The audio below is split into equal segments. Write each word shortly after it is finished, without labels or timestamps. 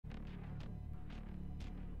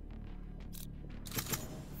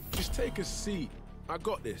Take a seat. I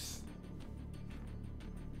got this.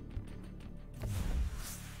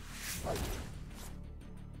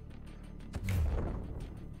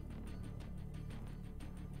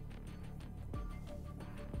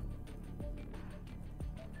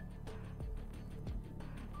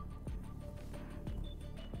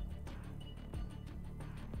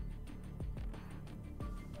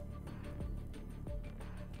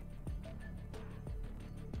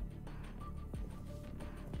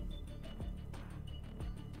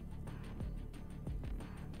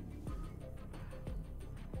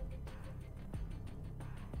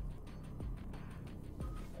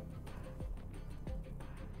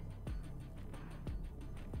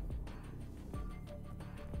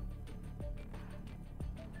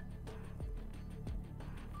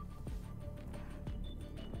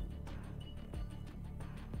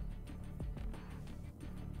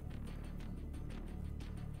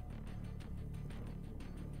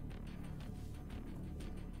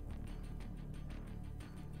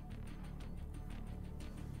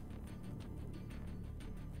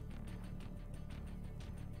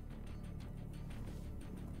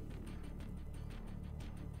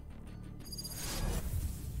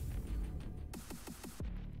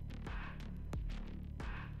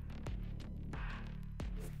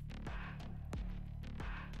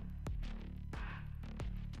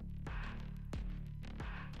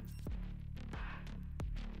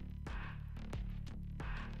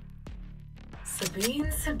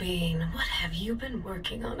 Sabine, what have you been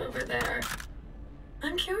working on over there?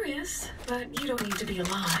 I'm curious, but you don't need to be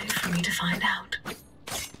alive for me to find out.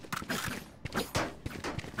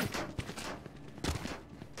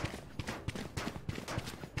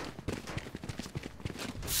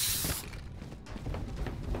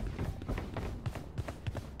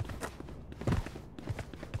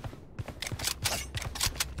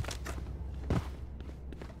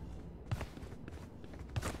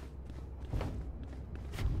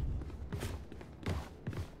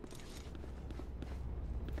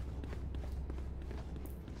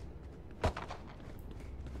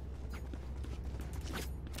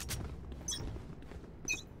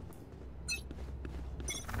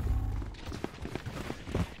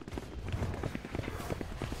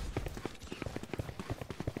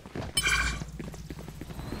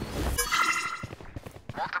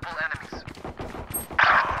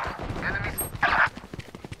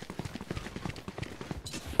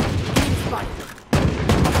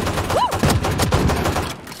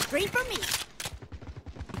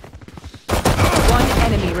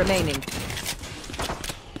 Remaining.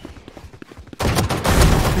 I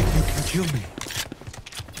think you can kill me.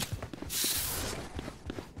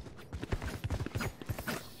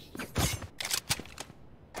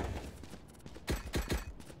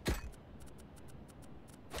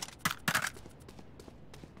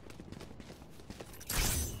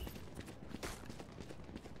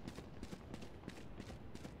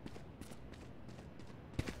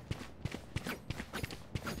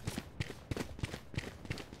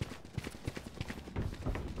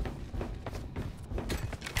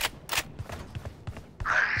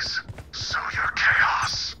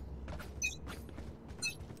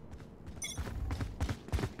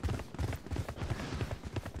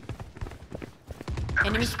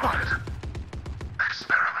 Enemy spotted.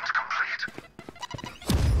 Experiment complete.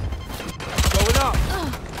 Going up.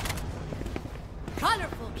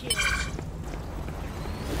 Colorful kill.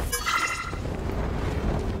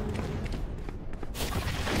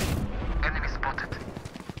 Enemy spotted.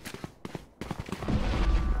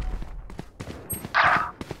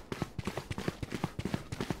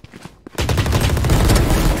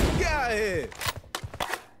 Get out of here.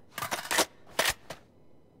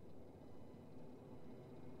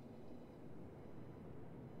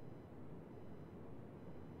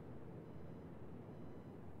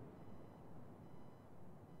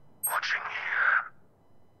 Watching here.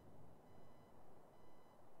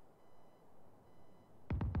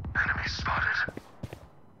 Enemy spotted.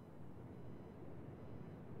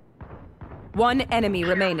 One enemy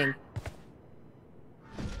remaining.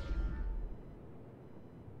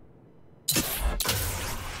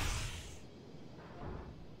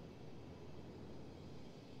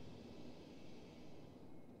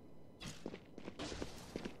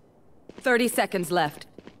 Thirty seconds left.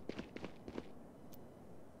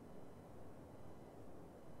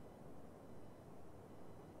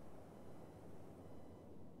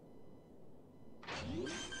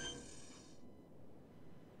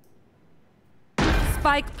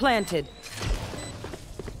 Spike planted.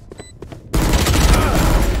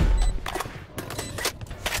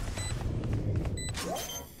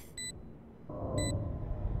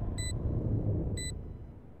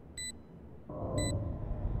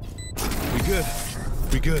 good.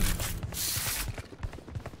 We good.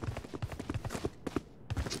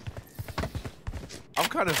 I'm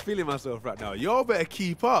kind of feeling myself right now. Y'all better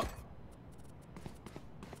keep up.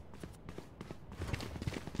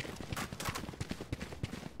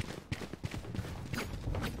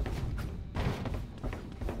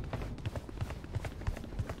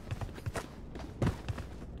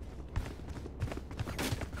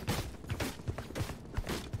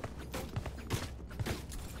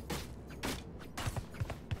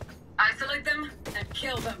 Isolate them and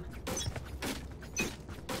kill them.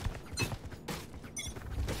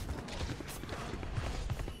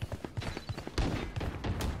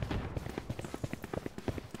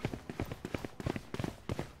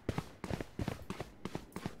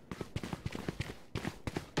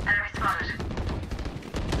 Enemy spotted.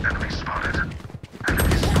 Enemy spotted.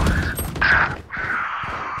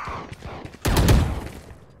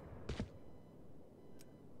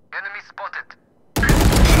 Enemy spotted.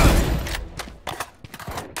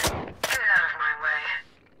 Get out of my way.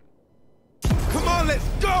 Come on, let's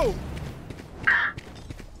go!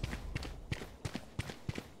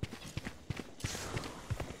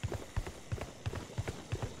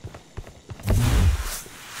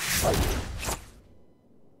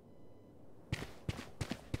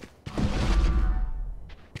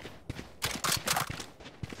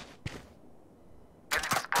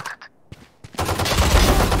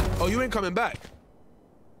 Oh, you ain't coming back.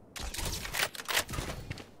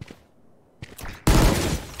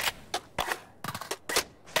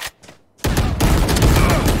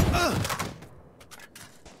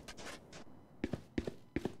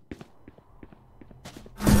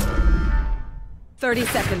 Thirty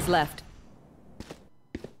seconds left.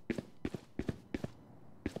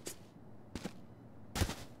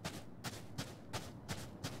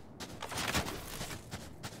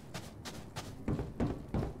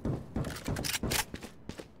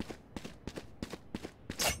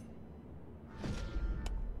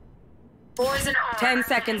 Poison orb. 10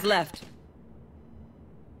 seconds left.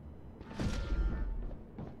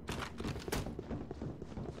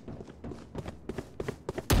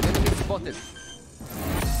 Enemy spotted.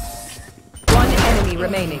 One enemy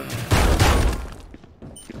remaining.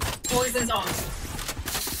 Poison's on.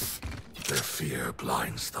 Their fear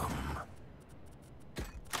blinds them.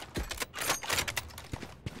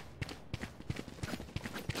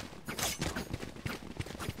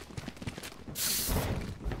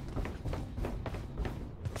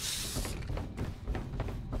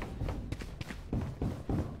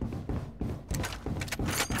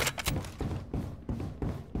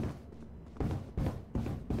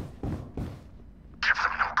 Give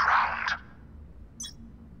them no ground.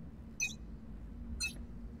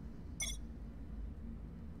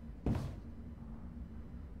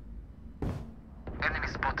 Enemy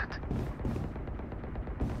spotted.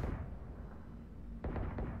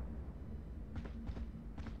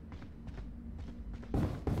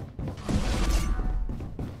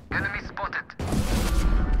 Enemy spotted.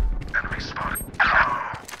 Enemy spotted.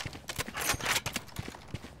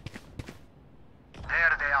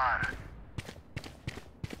 There they are.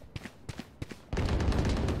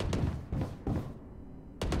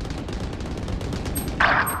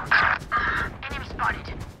 Enemy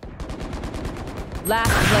spotted.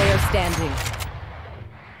 Last player standing.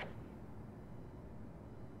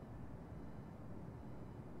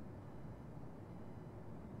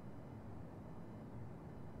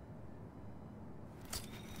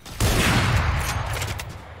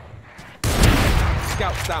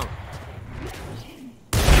 Scouts down.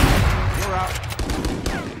 You're out.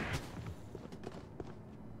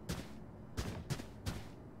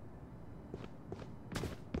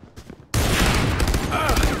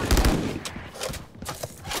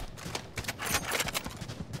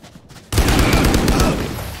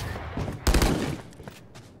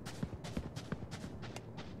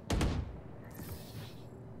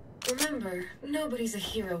 Remember, nobody's a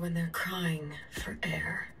hero when they're crying for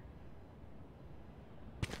air.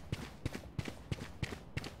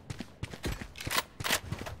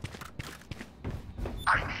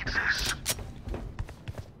 I need this.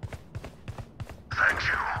 Thank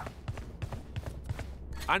you.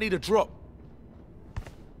 I need a drop.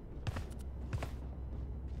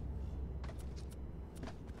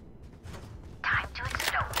 Time to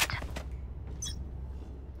explode.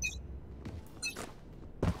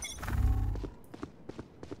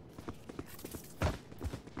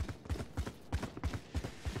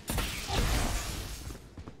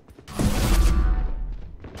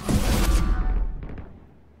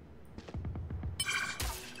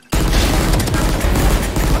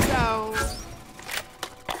 Down.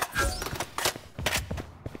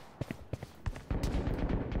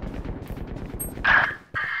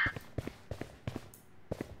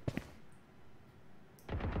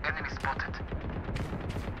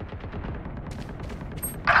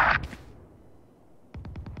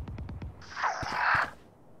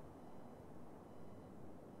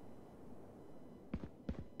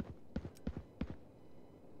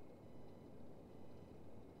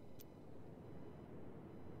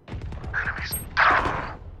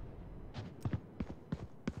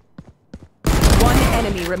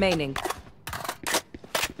 enemy remaining.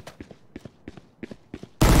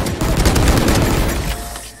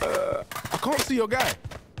 I can't see your guy.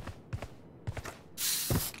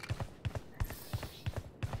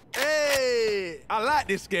 Hey, I like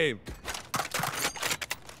this game.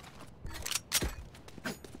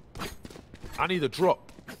 I need a drop.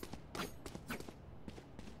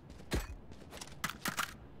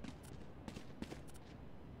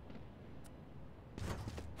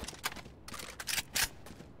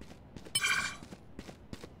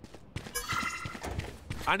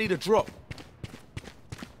 I need a drop.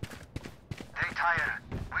 They tire.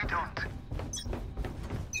 We don't.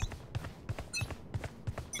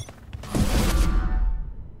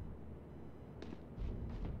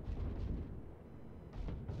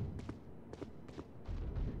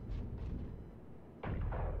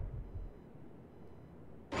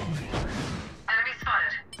 Enemy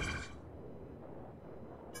spotted.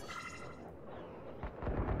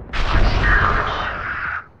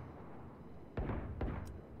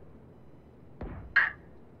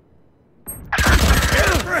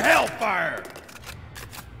 For hellfire!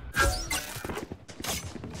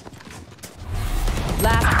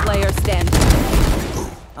 Last player standing.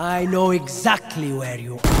 I know exactly where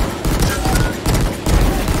you are.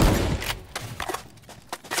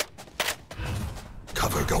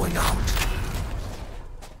 Cover going out.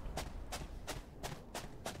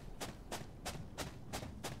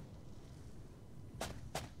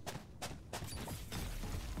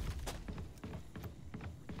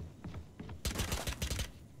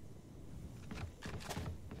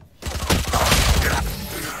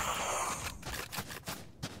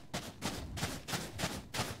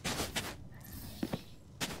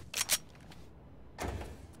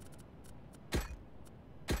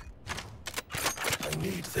 I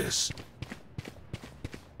need this.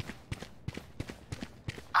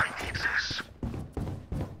 I need this.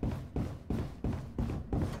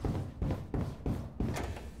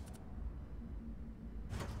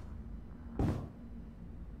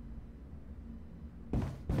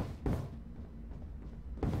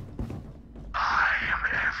 I am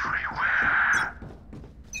everywhere.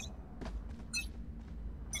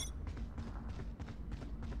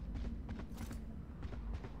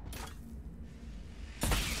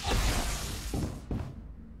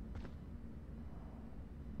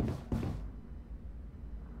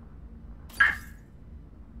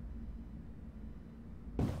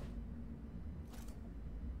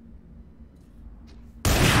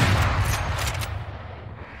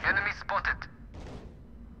 Enemy spotted.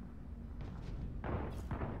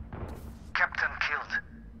 Captain killed.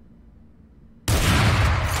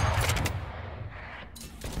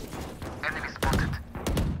 Enemy spotted.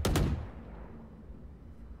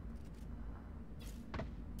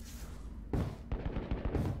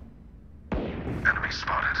 Enemy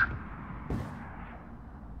spotted.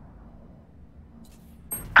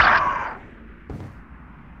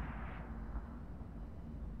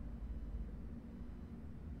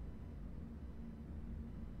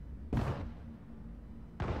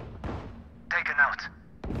 Taken out.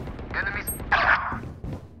 Enemies.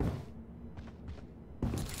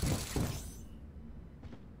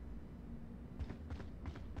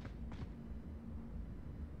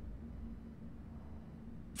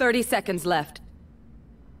 30 seconds left.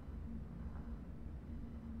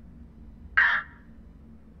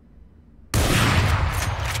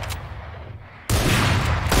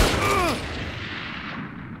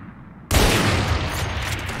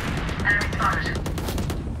 Enemy spotted.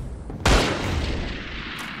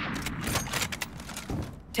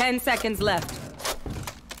 10 seconds left.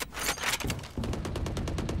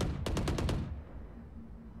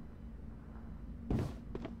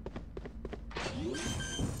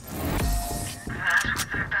 That was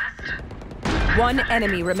their best. One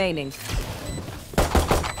enemy remaining. It's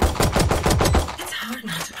hard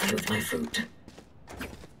not to play with my food.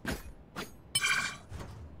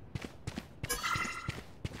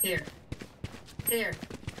 Here. Here.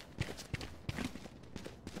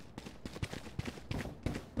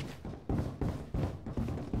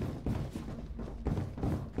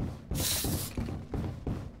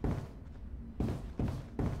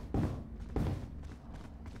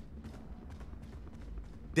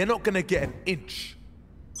 They're not gonna get an inch.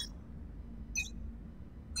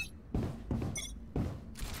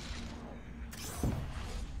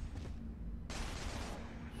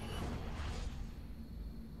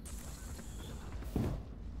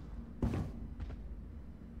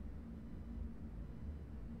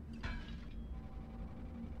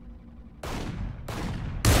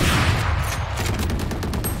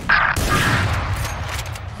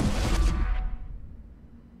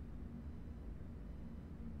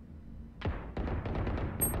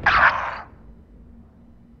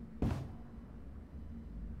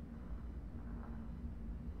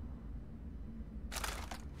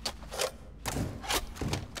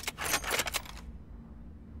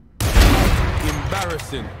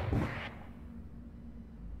 Embarrassing.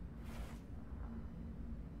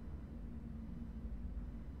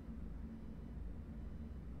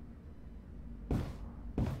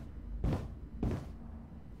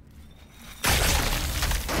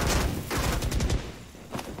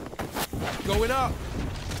 Going up.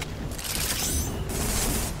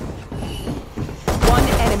 One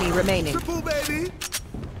enemy remaining. Triple, baby.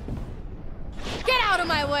 Get out of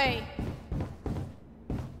my way!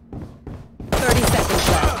 30 seconds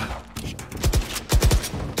left.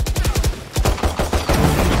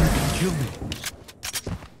 Kill me.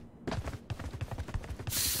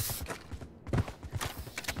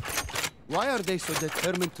 Why are they so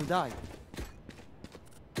determined to die?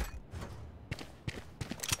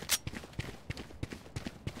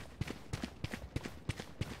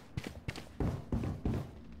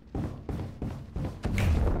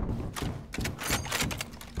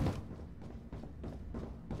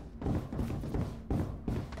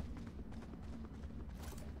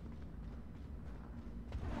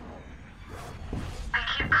 They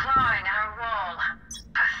keep clawing our wall.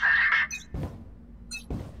 Pathetic.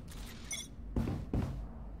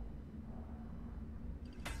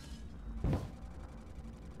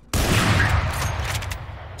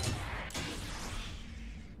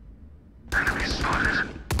 Enemy spotted.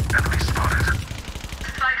 Enemy spotted.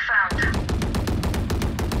 Spike found.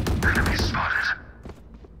 Enemy spotted.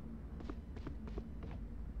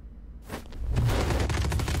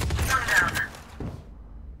 One down.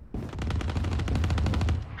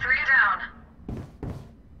 3 down.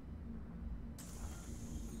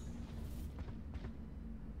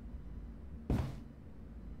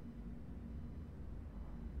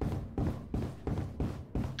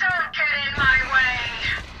 Don't get in my way.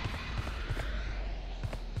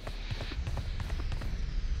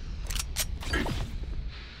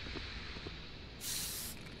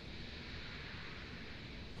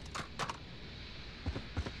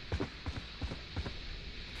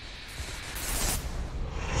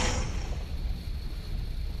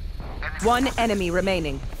 One enemy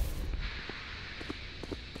remaining.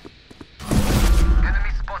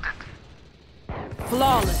 Enemy spotted.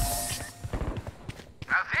 Flawless.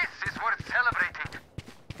 Now this is worth celebrating.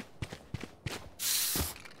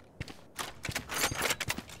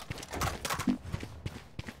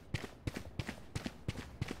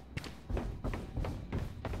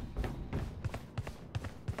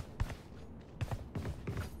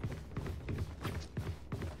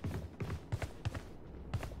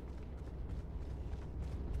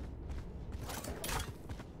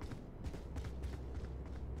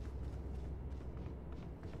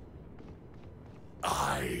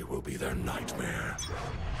 I will be their nightmare.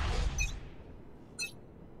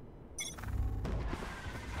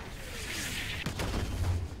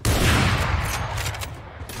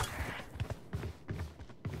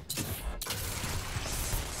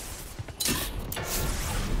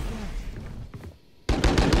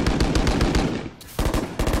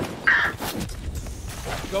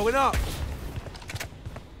 Going up.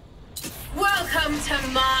 Welcome to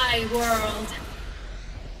my world.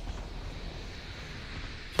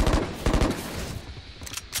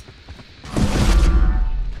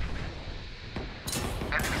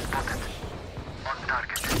 Enemy spotted. On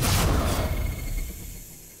target.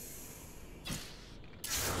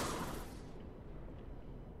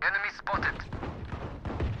 Enemy spotted.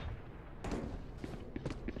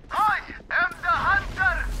 I am the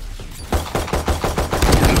hunter!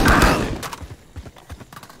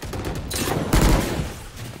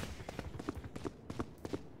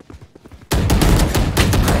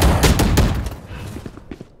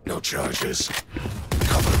 No charges.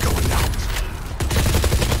 Cover going out.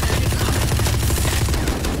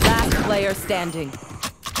 Last player standing.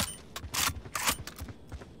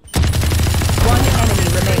 One enemy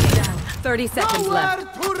remaining. 30 seconds left.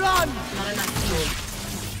 Nowhere to run! Not enough fuel.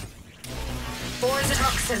 Boys and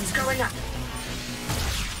toxins going up.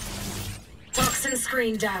 Toxin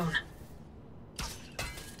screen down.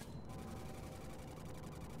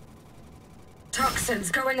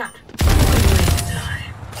 Toxins going up.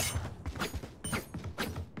 Die.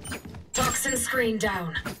 Toxin screen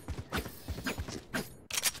down.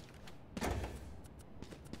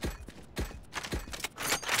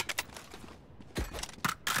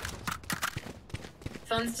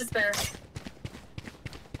 Funds to spare.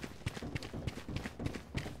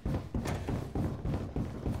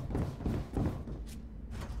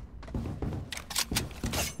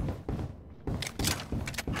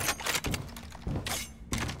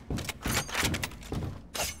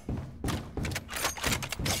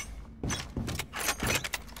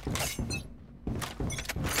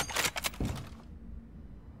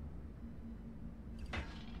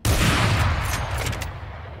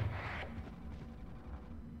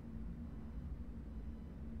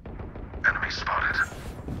 Enemy spotted.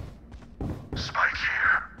 Spike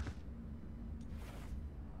here.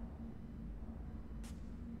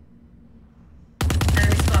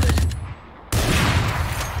 Enemy spotted.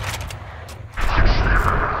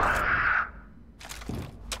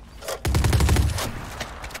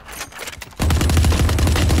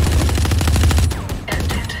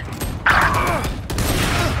 Ended.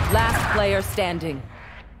 Last player standing.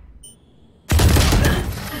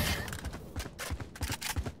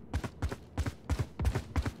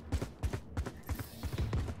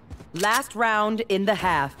 Last round in the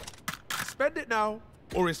half. Spend it now,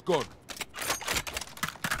 or it's gone.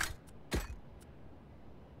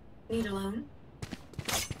 Need a loan?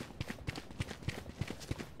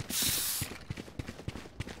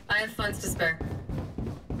 I have funds to spare.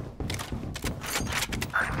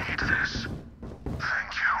 I need this.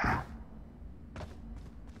 Thank you.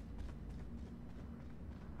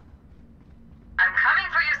 I'm coming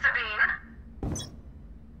for you, Sabine.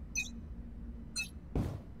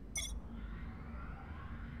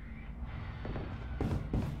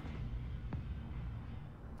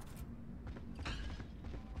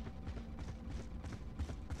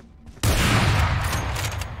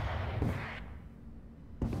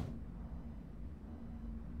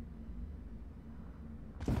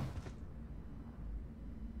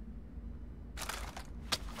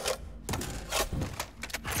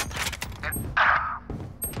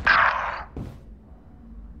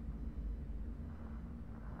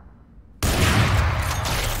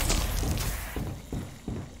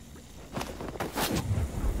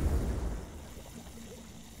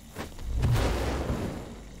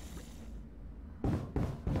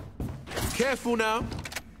 Careful now.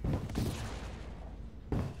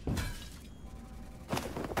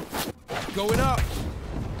 Going up.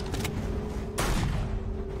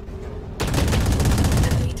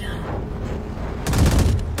 Enemy down.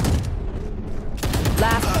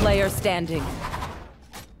 Last player standing.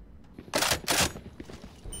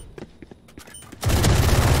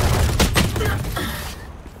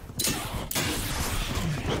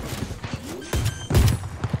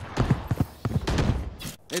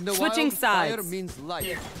 In the Switching wild, fire sides. means life.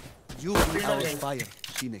 Here. You be our Reloading. fire,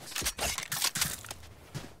 Phoenix.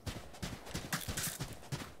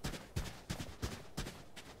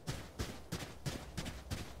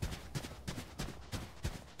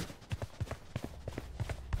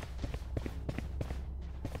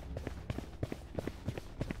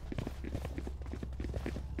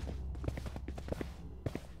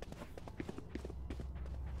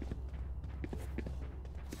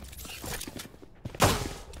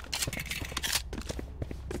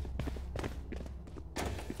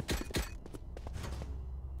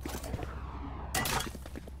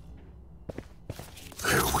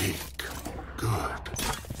 They're weak. Good.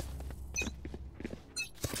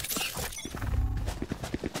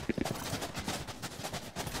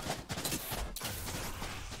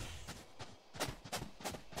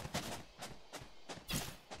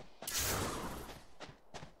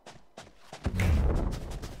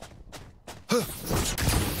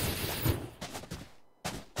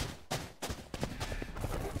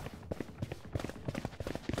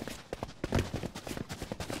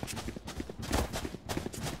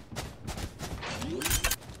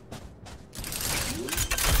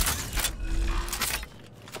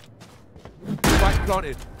 Spike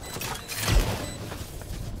planted.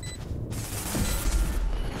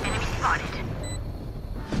 Enemy spotted.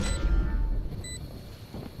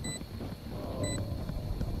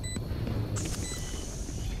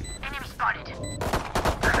 Enemy spotted.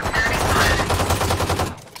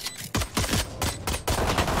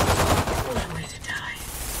 What a way to die.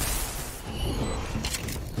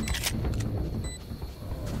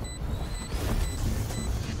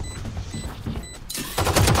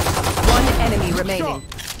 One enemy remaining.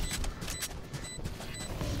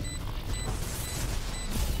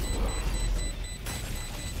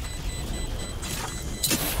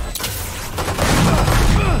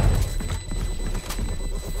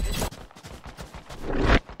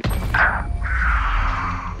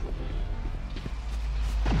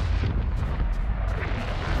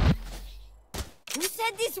 Who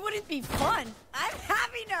said this wouldn't be fun? I'm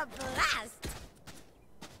having a blast.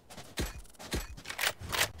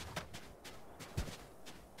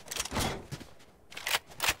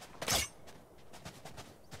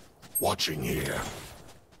 Watching here.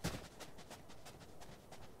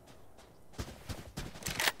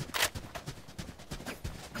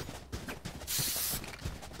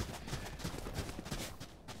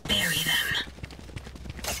 Bury them.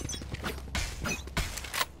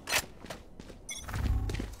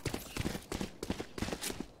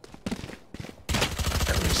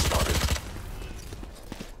 Enemy spotted.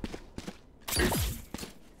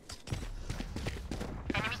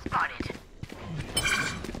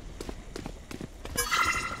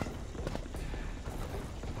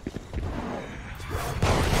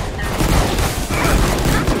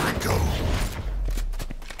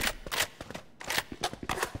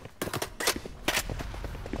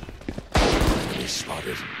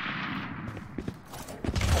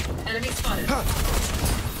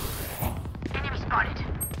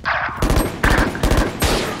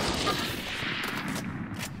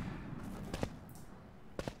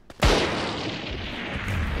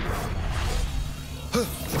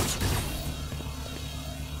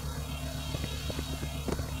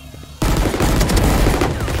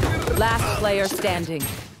 Last player standing.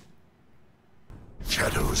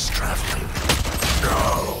 Shadows traveling.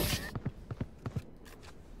 No!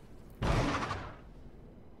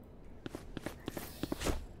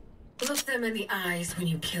 Look them in the eyes when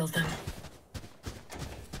you kill them.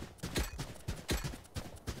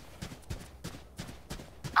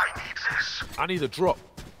 I need this. I need a drop.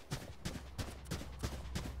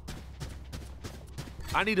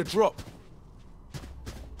 I need a drop.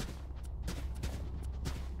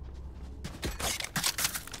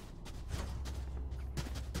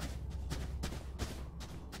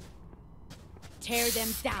 Tear them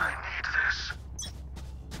down. I need this.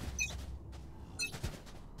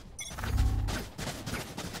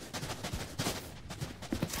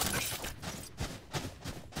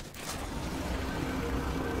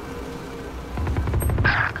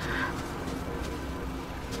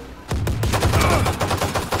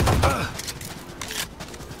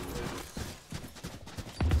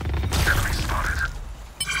 Enemy spotted.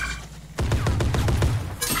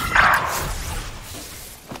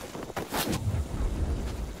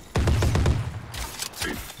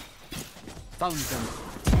 Found them.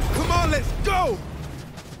 Come on, let's go!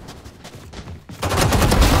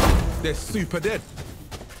 They're super dead.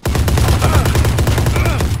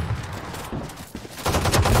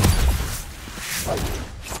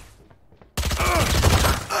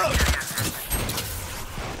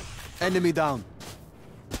 Enemy down.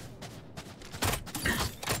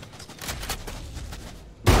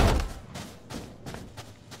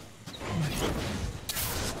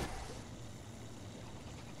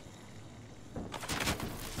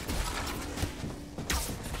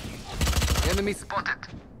 Enemy spotted.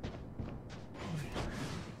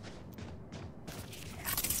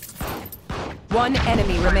 One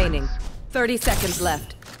enemy remaining. 30 seconds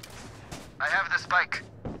left. I have the spike.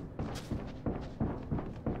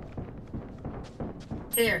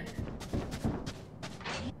 Here.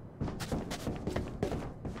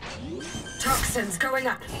 Toxins going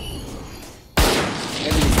up.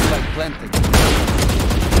 Enemy spike planted.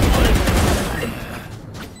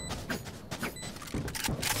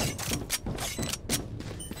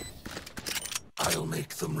 I'll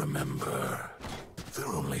make them remember. They're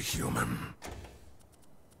only human.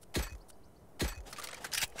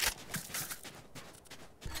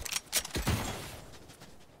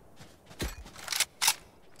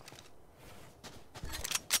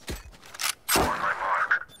 On my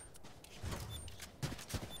mark.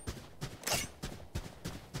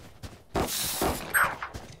 Help.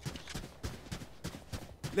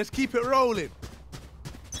 Let's keep it rolling.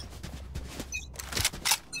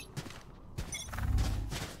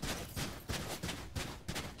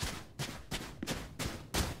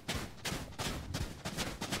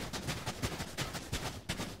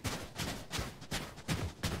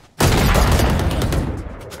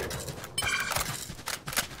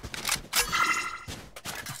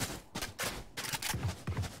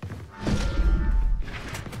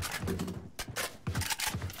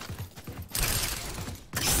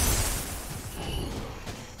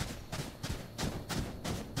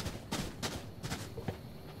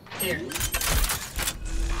 Here.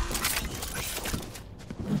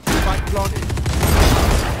 Spike planted.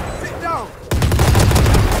 Sit down.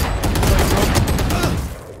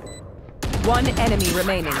 One enemy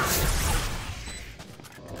remaining.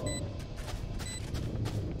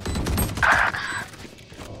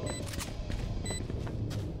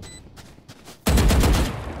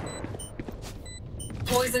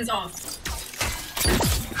 Poison's off.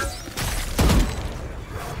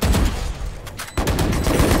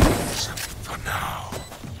 For now.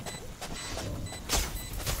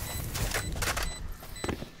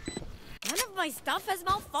 None of my stuff has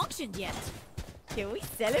malfunctioned yet. Can we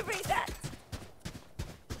celebrate that?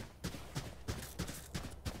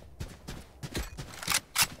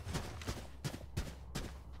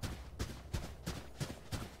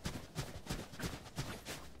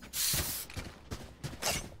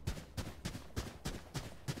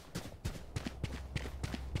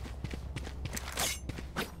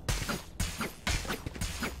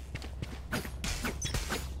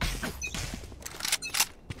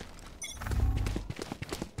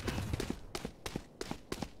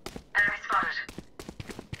 Enemy spotted.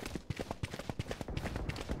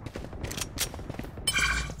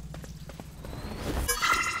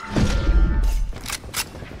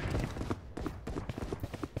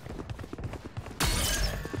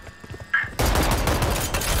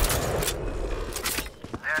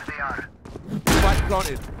 There they are. Spike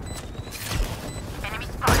planted. Enemy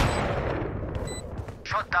spotted.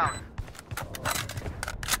 Shot down.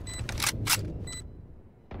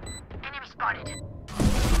 Enemy spotted.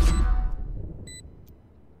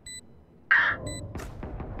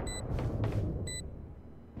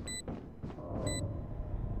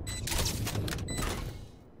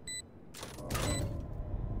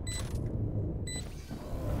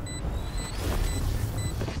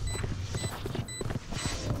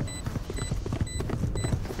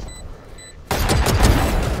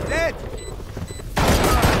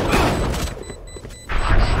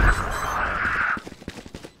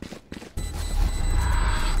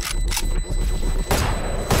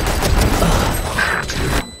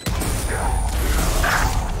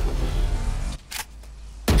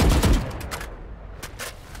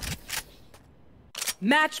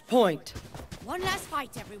 Match point. One last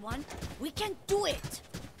fight, everyone. We can do it.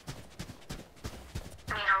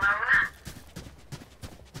 Need a loan?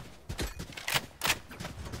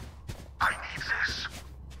 I need this.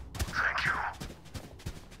 Thank you.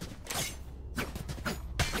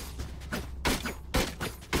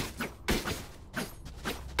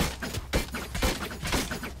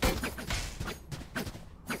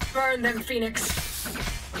 Burn them, Phoenix.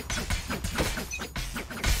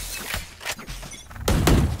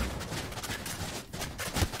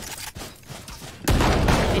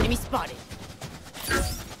 Enemy spotted.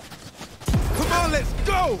 Come on, let's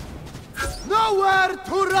go! Nowhere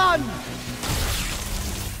to run!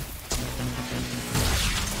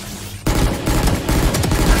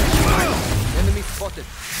 Enemy spotted.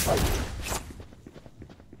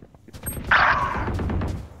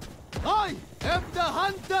 I am the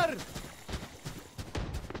hunter!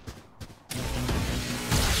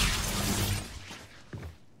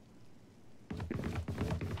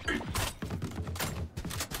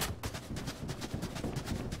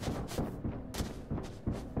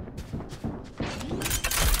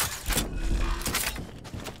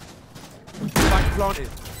 Back planted.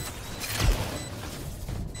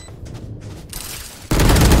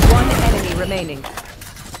 One enemy remaining.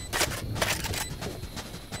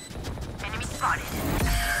 Enemy spotted.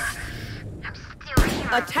 I'm still here.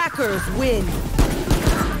 Attackers win.